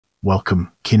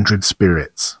Welcome, kindred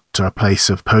spirits, to a place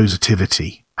of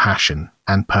positivity, passion,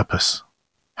 and purpose.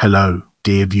 Hello,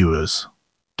 dear viewers.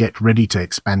 Get ready to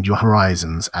expand your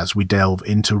horizons as we delve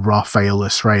into Rafayel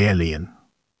Israyelian.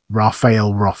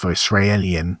 Rafo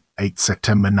Israyelian, 8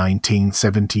 September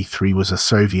 1973, was a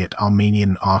Soviet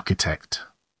Armenian architect.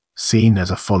 Seen as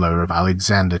a follower of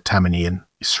Alexander Tamanian,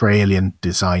 Israyelian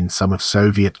designed some of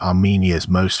Soviet Armenia's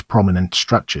most prominent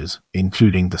structures,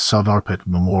 including the Sardarapat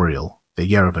Memorial, the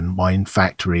Yerevan Wine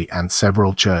Factory, and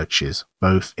several churches,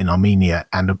 both in Armenia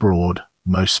and abroad,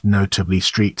 most notably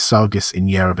Street Sargis in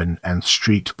Yerevan and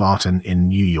Street Vartan in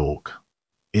New York.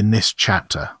 In this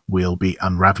chapter, we'll be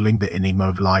unraveling the enigma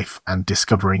of life and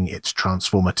discovering its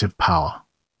transformative power.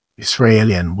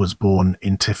 Israyelian was born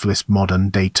in Tiflis,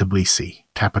 modern-day Tbilisi,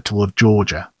 capital of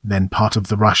Georgia, then part of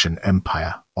the Russian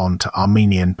Empire, to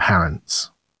Armenian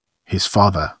parents. His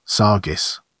father,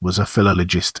 Sargis, was a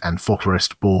philologist and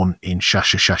folklorist born in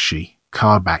Shashashi,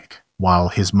 Karabakh, while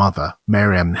his mother,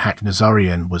 Yerevan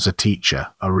Nazarian, was a teacher,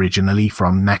 originally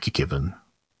from Nakhchivan.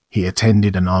 He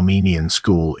attended an Armenian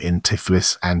school in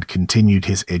Tiflis and continued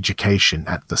his education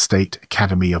at the State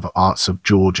Academy of Arts of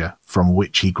Georgia, from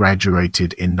which he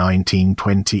graduated in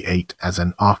 1928 as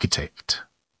an architect.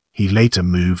 He later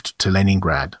moved to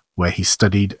Leningrad, where he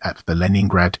studied at the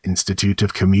Leningrad Institute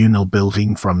of Communal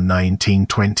Building from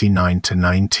 1929 to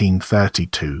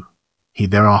 1932. He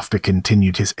thereafter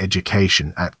continued his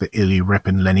education at the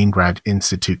Yerevan Leningrad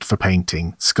Institute for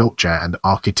Painting, Sculpture and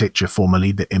Architecture,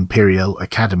 formerly the Imperial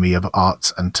Academy of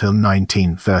Arts, until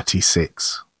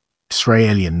 1936.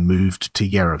 Israyelian moved to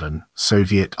Yerevan,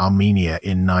 Soviet Armenia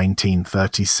in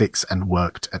 1936 and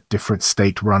worked at different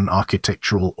state-run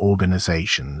architectural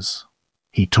organizations.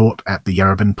 He taught at the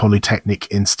Yerevan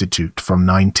Polytechnic Institute from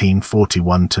 1941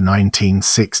 to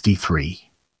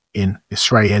 1963.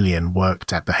 Israyelian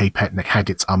worked at the Haypetnik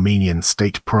Hagitz Armenian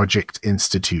State Project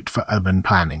Institute for Urban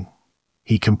Planning.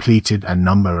 He completed a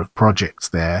number of projects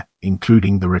there,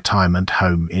 including the retirement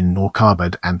home in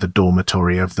Norkabad and the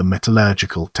dormitory of the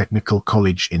Metallurgical Technical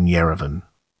College in Yerevan.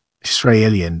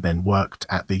 Israyelian then worked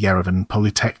at the Yerevan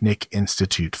Polytechnic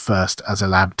Institute, first as a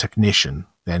lab technician,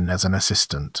 then as an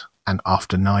assistant, and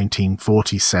after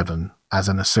 1947 as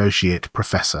an associate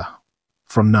professor.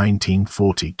 From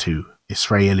 1942,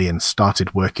 Israyelian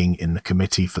started working in the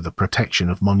Committee for the Protection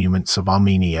of Monuments of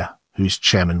Armenia, whose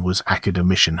chairman was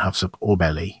academician Havsap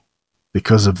Orbeli.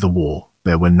 Because of the war,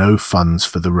 there were no funds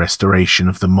for the restoration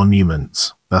of the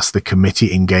monuments, thus the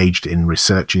committee engaged in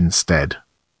research instead.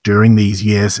 During these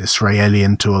years,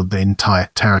 Israyelian toured the entire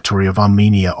territory of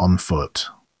Armenia on foot.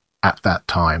 At that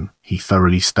time, he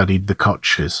thoroughly studied the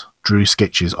Kochkas, drew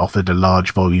sketches, authored a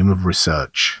large volume of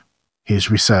research.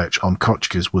 His research on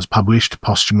Kochkas was published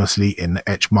posthumously in the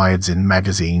Echmadzin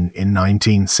magazine in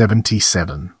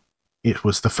 1977. It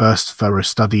was the first thorough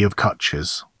study of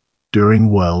Kochkas. During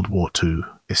World War II,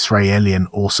 Israyelian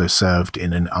also served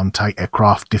in an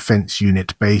anti-aircraft defense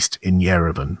unit based in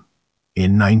Yerevan.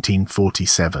 In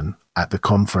 1947, at the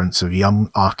Conference of Young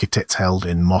Architects held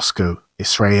in Moscow,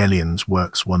 Israyelian's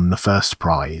works won the first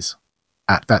prize.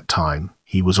 At that time,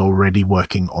 he was already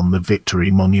working on the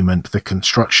Victory Monument, the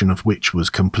construction of which was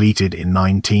completed in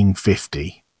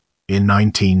 1950. In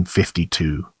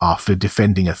 1952, after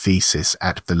defending a thesis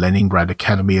at the Leningrad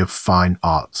Academy of Fine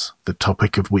Arts, the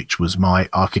topic of which was My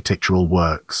Architectural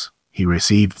Works, he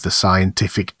received the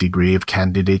scientific degree of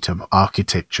Candidate of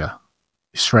Architecture.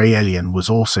 Israyelian was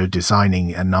also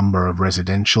designing a number of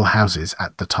residential houses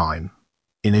at the time.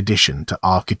 In addition to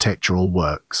architectural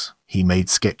works, he made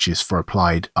sketches for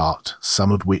applied art,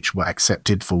 some of which were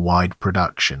accepted for wide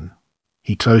production.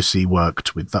 He closely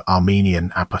worked with the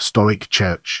Armenian Apostolic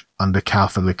Church under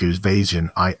Catholicos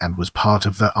Vasian I and was part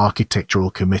of the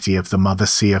architectural committee of the Mother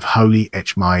See of Holy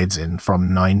Echmadzin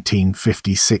from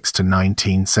 1956 to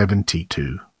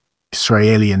 1972.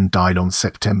 Israyelian died on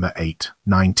September 8,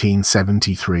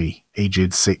 1973,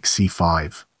 aged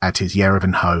 65, at his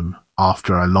Yerevan home,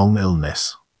 after a long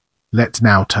illness. Let's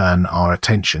now turn our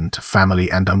attention to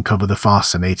family and uncover the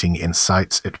fascinating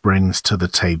insights it brings to the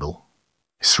table.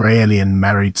 Israyelian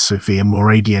married Sophia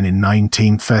Moradian in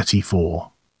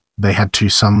 1934. They had 2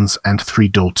 sons and 3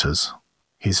 daughters.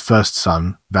 His first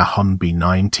son, Vahon B.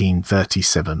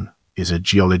 1937, is a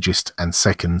geologist, and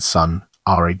second son,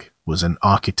 Arig, was an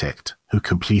architect who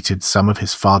completed some of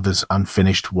his father's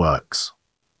unfinished works.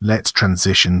 Let's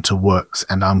transition to works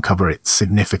and uncover its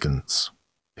significance.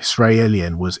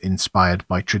 Israyelian was inspired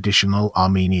by traditional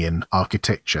Armenian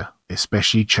architecture,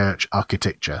 especially church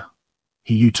architecture.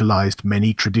 He utilized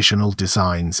many traditional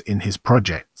designs in his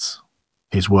projects.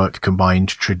 His work combined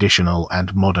traditional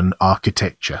and modern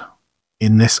architecture.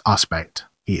 In this aspect,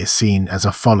 he He is seen as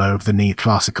a follower of the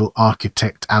neoclassical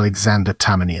architect Alexander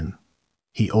Tamanian.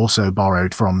 He also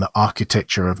borrowed from the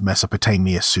architecture of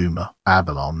Mesopotamia, Sumer,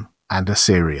 Babylon, and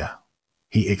Assyria.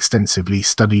 He extensively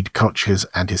studied kochas,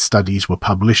 and his studies were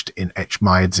published in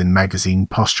Echmaiadzin magazine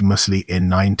posthumously in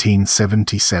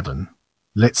 1977.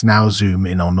 Let's now zoom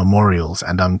in on memorials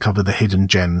and uncover the hidden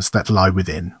gems that lie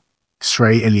within.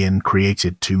 Israyelian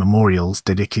created 2 memorials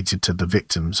dedicated to the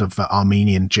victims of the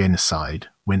Armenian genocide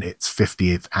when its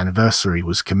 50th anniversary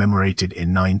was commemorated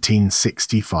in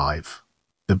 1965.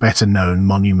 The better-known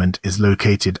monument is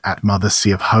located at Mother See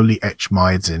of Holy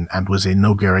Echmaiadzin and was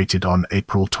inaugurated on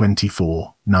April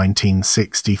 24,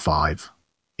 1965.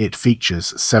 It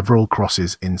features several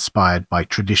crosses inspired by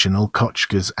traditional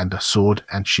kochkas and a sword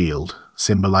and shield,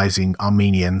 symbolizing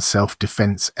Armenian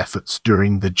self-defense efforts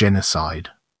during the genocide.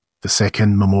 The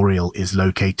second memorial is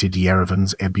located in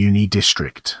Yerevan's Ebuni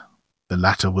district. The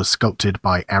latter was sculpted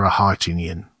by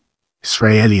Rafayel.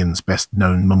 Israyelian's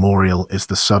best-known memorial is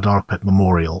the Sardarapat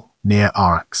Memorial, near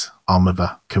Araks,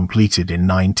 Armava, completed in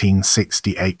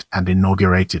 1968 and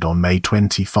inaugurated on May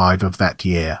 25 of that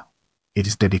year. It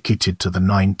is dedicated to the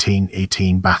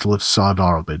 1918 Battle of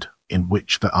Sardarapat, in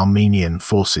which the Armenian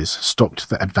forces stopped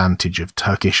the advantage of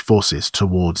Turkish forces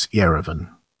towards Yerevan.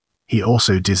 He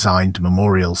also designed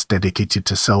memorials dedicated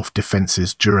to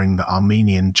self-defenses during the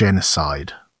Armenian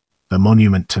genocide. The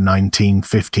monument to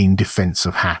 1915 defense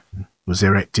of Hattin was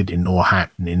erected in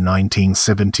Hattin in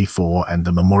 1974, and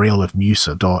the Memorial of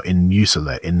Musa in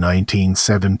Musala in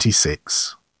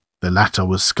 1976. The latter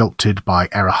was sculpted by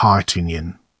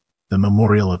Rafayel. The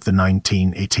memorial of the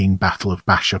 1918 Battle of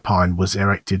Bashaparan was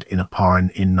erected in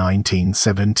Aparan in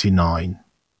 1979.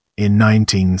 In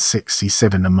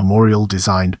 1967, a memorial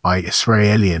designed by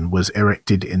Israyelian was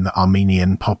erected in the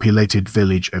Armenian-populated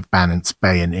village of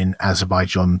Banants-Bayan in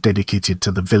Azerbaijan, dedicated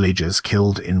to the villagers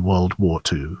killed in World War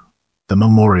II. The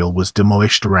memorial was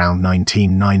demolished around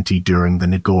 1990 during the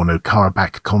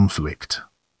Nagorno-Karabakh conflict.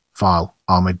 File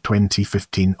Ahmed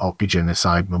 2015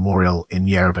 Genocide Memorial in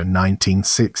Yerevan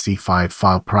 1965.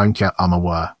 File Pranka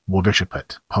Amawa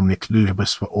Wardashapat Pomnik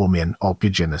Lubas for Armenian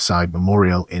Genocide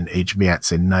Memorial in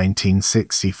Echmaiadzin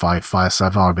 1965. File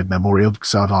Sardarapat Memorial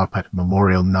Sardarapat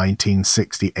Memorial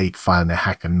 1968. File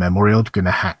Nahakan Memorial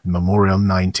Ganahakan Memorial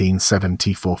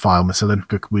 1974. File Masalan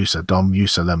Musa Dom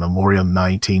Musala Memorial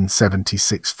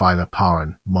 1976. File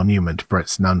Aparan Monument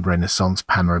Bretsnund Renaissance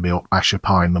Panoramic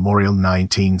Bashaparan Memorial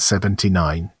 1979.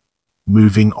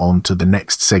 Moving on to the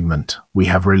next segment, we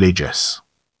have religious.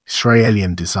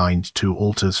 Israyelian designed 2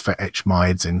 altars for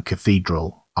Echmaiadzin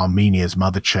Cathedral, Armenia's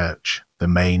mother church, the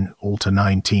main altar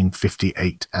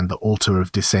 1958 and the altar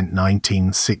of descent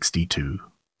 1962.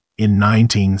 In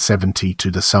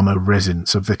 1972, the summer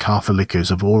residence of the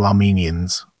Catholicos of all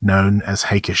Armenians, known as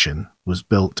Haikashin, was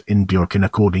built in Burkan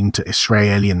according to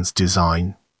Israyelian's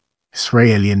design.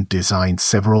 Israyelian designed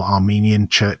several Armenian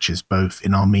churches both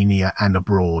in Armenia and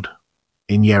abroad.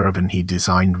 In Yerevan he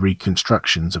designed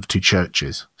reconstructions of 2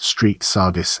 churches, Street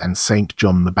Sargis and St.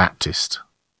 John the Baptist.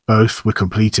 Both were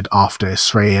completed after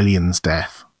Israyelian's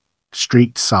death.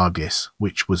 Street Sargis,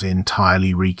 which was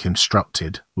entirely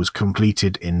reconstructed, was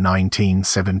completed in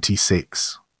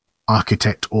 1976.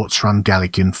 Architect Ortsrun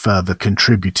Galikin further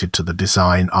contributed to the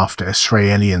design after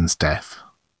Israyelian's death.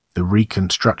 The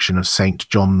reconstruction of St.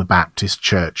 John the Baptist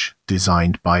Church,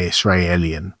 designed by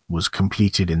Israyelian, was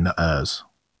completed in the Urs.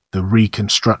 The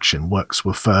reconstruction works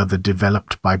were further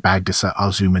developed by Bagdasa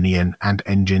Azumanian and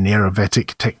engineer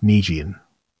Vetik Technician.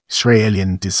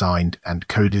 Israyelian designed and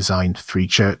co-designed 3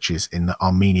 churches in the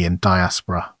Armenian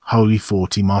diaspora: Holy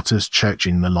 40 Martyrs Church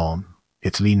in Milan,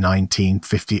 Italy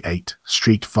 1958,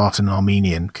 Street Vartan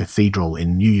Armenian Cathedral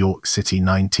in New York City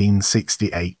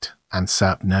 1968, and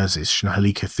St. Nerzis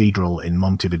Holy Cathedral in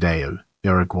Montevideo,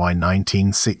 Uruguay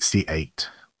 1968.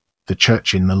 The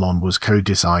church in Milan was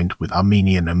co-designed with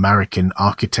Armenian-American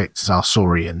architect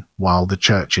Zarsorian, while the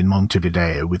church in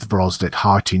Montevideo with Vrozdet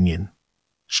Hartinian.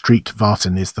 Street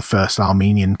Vartan is the first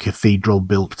Armenian cathedral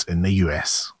built in the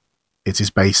US. It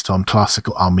is based on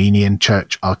classical Armenian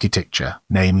church architecture,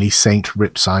 namely St.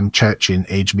 Ripsheim Church in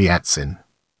Echmaiadzin.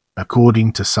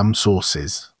 According to some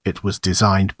sources, it was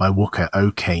designed by Walker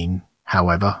O'Kane.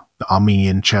 However, the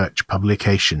Armenian church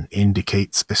publication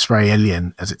indicates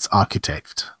Israyelian as its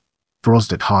architect.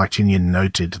 Vrozdet Hartinian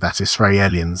noted that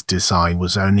Israyelian's design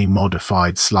was only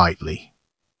modified slightly.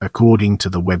 According to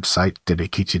the website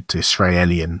dedicated to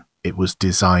Israyelian, it was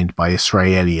designed by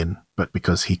Israyelian, but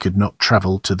because he could not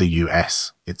travel to the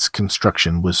US, its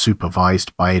construction was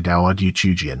supervised by Edouard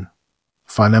Utugian.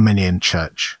 Philomenian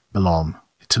Church, Milan,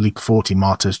 Catholic 40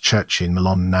 Martyrs Church in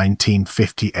Milan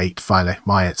 1958 File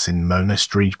Myatsin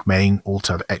Monastery Main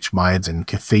Altar Myatsin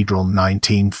Cathedral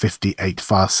 1958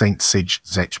 File St. Sig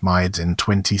Zech Myatsin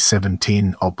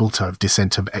 2017 Altar of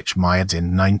Descent of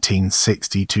Myatsin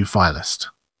 1962 Filist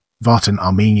Vartan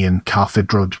Armenian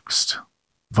Cathedral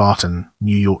Vartan,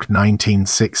 New York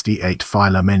 1968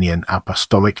 File Armenian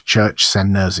Apostolic Church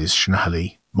San Nerzis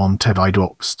Shnahali,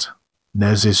 Montevideo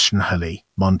Nerzis Shnahali,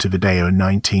 Montevideo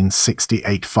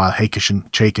 1968 File Hakishan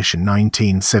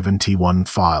 1971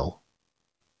 File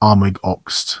Armig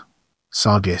Oxt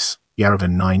Sargis,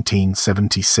 Yerevan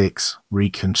 1976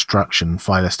 Reconstruction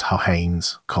Filist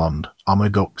Hahanes, Kond,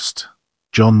 Armig Oxt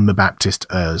John the Baptist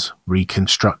Ers,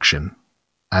 Reconstruction.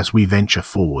 As we venture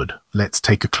forward, let's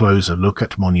take a closer look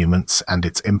at monuments and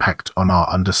its impact on our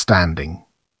understanding.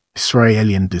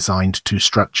 Israyelian designed two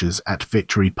structures at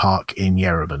Victory Park in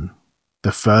Yerevan.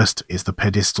 The first is the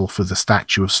pedestal for the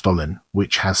statue of Stalin,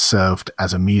 which has served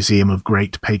as a museum of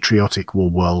Great Patriotic War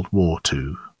World War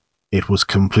II. It was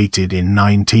completed in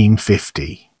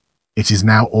 1950. It is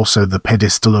now also the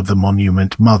pedestal of the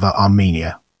monument Mother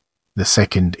Armenia. The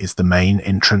second is the main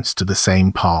entrance to the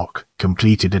same park,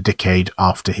 completed a decade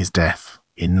after his death,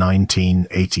 in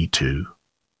 1982.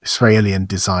 Israyelian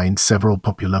designed several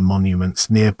popular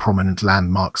monuments near prominent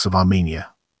landmarks of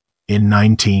Armenia. In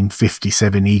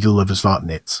 1957 Eagle of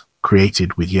Zvartnitz,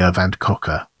 created with Yerevan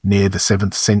Koka, near the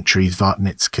 7th century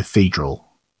Zvartnitz Cathedral.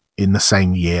 In the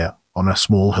same year, on a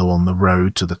small hill on the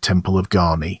road to the Temple of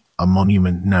Garni, a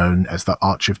monument known as the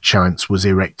Arch of Charents was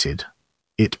erected.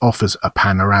 It offers a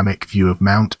panoramic view of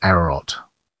Mount Ararat.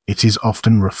 It is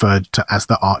often referred to as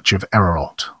the Arch of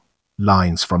Ararat.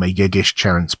 Lines from a Yegish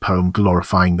Charents poem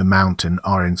glorifying the mountain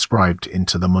are inscribed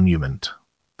into the monument.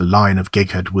 The Lion of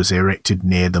Gighad was erected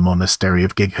near the monastery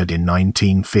of Gighad in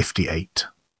 1958.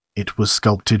 It was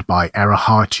sculpted by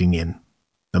Araharchinian.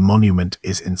 The monument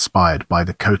is inspired by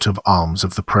the coat of arms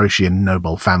of the Prosian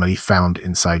noble family found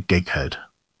inside Gighad.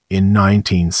 In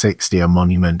 1960, a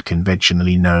monument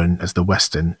conventionally known as the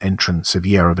western entrance of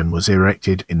Yerevan was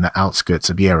erected in the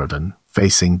outskirts of Yerevan,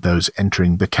 facing those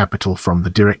entering the capital from the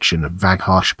direction of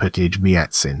Vaghashpatij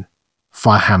Myatsin.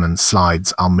 Firehammon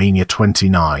Slides, Armenia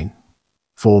 29.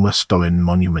 Former Stalin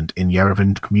monument in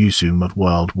Yerevan Museum of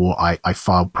World War I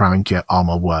File Praminkia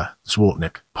Armor were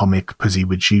Zwartnik, Pomik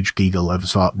Poziwij Gigel of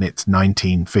Zvartnitz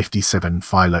 1957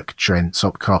 Filak Trent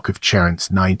Sopkok of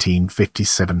Charents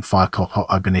 1957 Filkok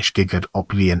Uganish Gighad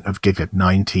Oplian of Gighad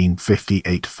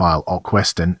 1958 File Ok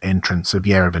Western Entrance of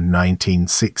Yerevan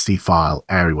 1960 File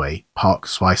Airway Park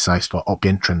Swisaista Ok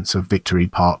Entrance of Victory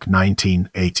Park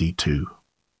 1982.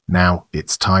 Now,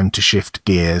 it's time to shift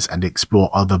gears and explore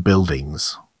other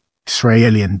buildings.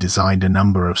 Israyelian designed a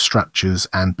number of structures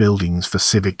and buildings for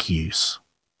civic use.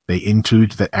 They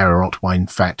include the Ararat Wine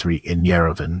Factory in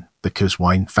Yerevan, the Kaz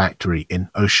Wine Factory in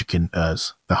Oshikin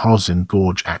Urs, the Hozin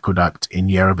Gorge Aqueduct in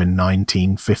Yerevan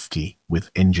 1950, with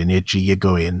Engineer G.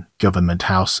 Yegoyan, Government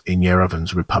House in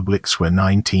Yerevan's Republic Square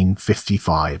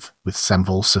 1955, with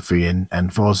Samvel Safian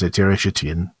and Vozit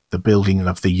Irishatian, the building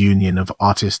of the Union of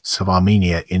Artists of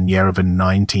Armenia in Yerevan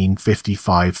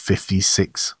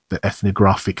 1955-56, the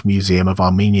Ethnographic Museum of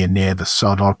Armenia near the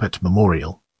Sardarapat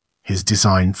Memorial. His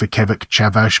design for Kevik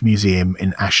Chavash Museum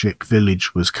in Ashik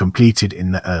village was completed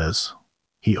in the Urs.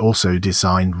 He also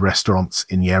designed restaurants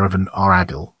in Yerevan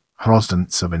Aragil,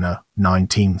 Hrozdan Savina,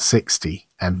 1960,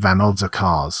 and Vanodza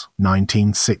Kars,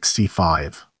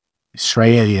 1965.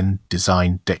 Israyelian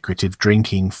designed decorative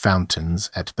drinking fountains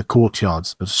at the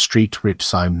courtyards of Street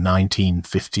Sargis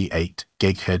 1958,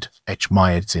 Gighad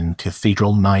Myatsin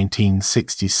Cathedral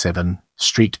 1967,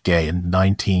 Street Gayan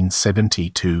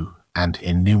 1972, and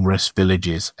in numerous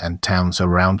villages and towns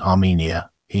around Armenia,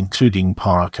 including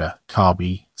Paraka,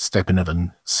 Karbi,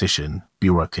 Stepanovan, Sishin,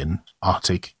 Burakin,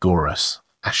 Artik, Goras,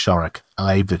 Asharak,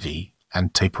 Alavadi,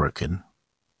 and Taparokan.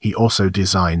 He also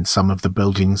designed some of the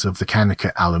buildings of the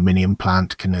Kanika aluminium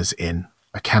plant Kanas Inn,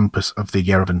 a campus of the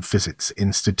Yerevan Physics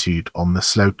Institute on the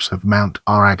slopes of Mount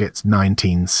Aragat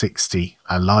 1960,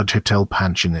 a large hotel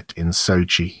pensionate in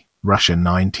Sochi, Russia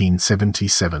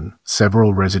 1977,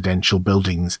 several residential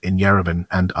buildings in Yerevan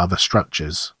and other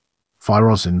structures.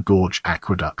 Firozin Gorge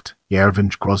Aqueduct,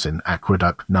 Yerevan Grozin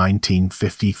Aqueduct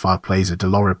 1950 Fireplaza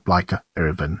Doloreblika,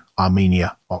 Yerevan,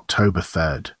 Armenia, October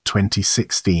 3,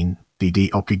 2016.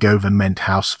 The Oki Government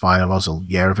House Firozil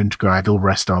Yerevan Gragil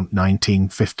Restaurant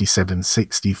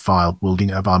 1957-60 File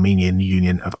Building of Armenian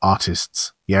Union of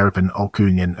Artists, Yerevan Ok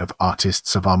Union of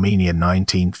Artists of Armenia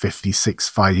 1956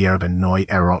 File Yerevan Noy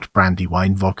Erot Brandy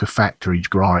Wine Vodka Factory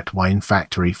Grarat Wine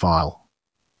Factory File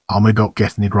Armagok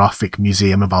Ethnographic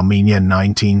Museum of Armenia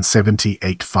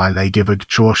 1978 Filagivik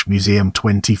Chorsh Museum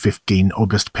 2015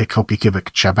 August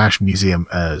Pikopikivik Chavash Museum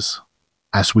Ers.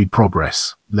 As we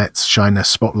progress, let's shine a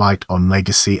spotlight on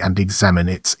legacy and examine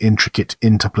its intricate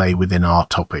interplay within our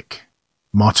topic.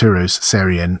 Martyros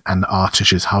Sarian and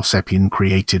Artishes Housepian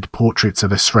created portraits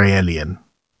of Israyelian.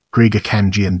 Grigor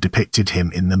Kanjian depicted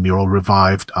him in the mural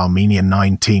Revived Armenian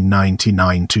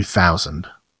 1999-2000.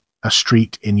 A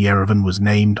street in Yerevan was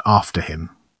named after him.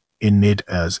 In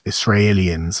mid-Ers,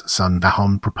 Israyelian's son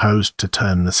Vahon proposed to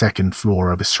turn the second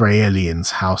floor of Israyelian's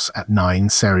house at 9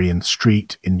 Sarian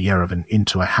Street in Yerevan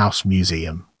into a house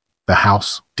museum. The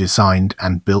house, designed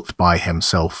and built by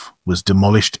himself, was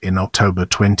demolished in October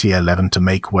 2011 to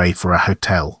make way for a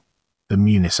hotel. The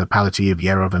municipality of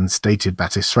Yerevan stated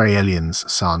that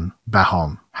Israyelian's son,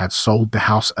 Vahon, had sold the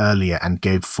house earlier and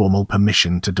gave formal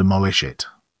permission to demolish it.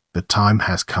 The time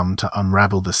has come to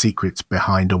unravel the secrets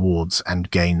behind awards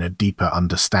and gain a deeper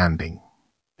understanding.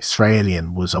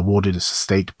 Israyelian was awarded a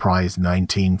State Prize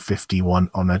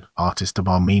 1951 Honored Artist of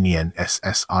Armenian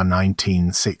SSR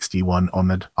 1961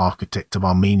 Honored Architect of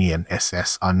Armenian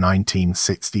SSR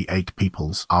 1968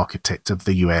 People's Architect of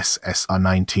the USSR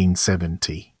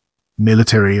 1970.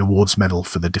 Military Awards Medal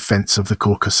for the Defense of the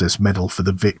Caucasus Medal for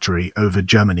the victory over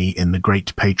Germany in the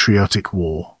Great Patriotic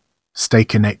War. Stay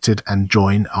connected and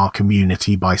join our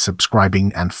community by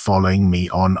subscribing and following me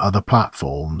on other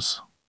platforms.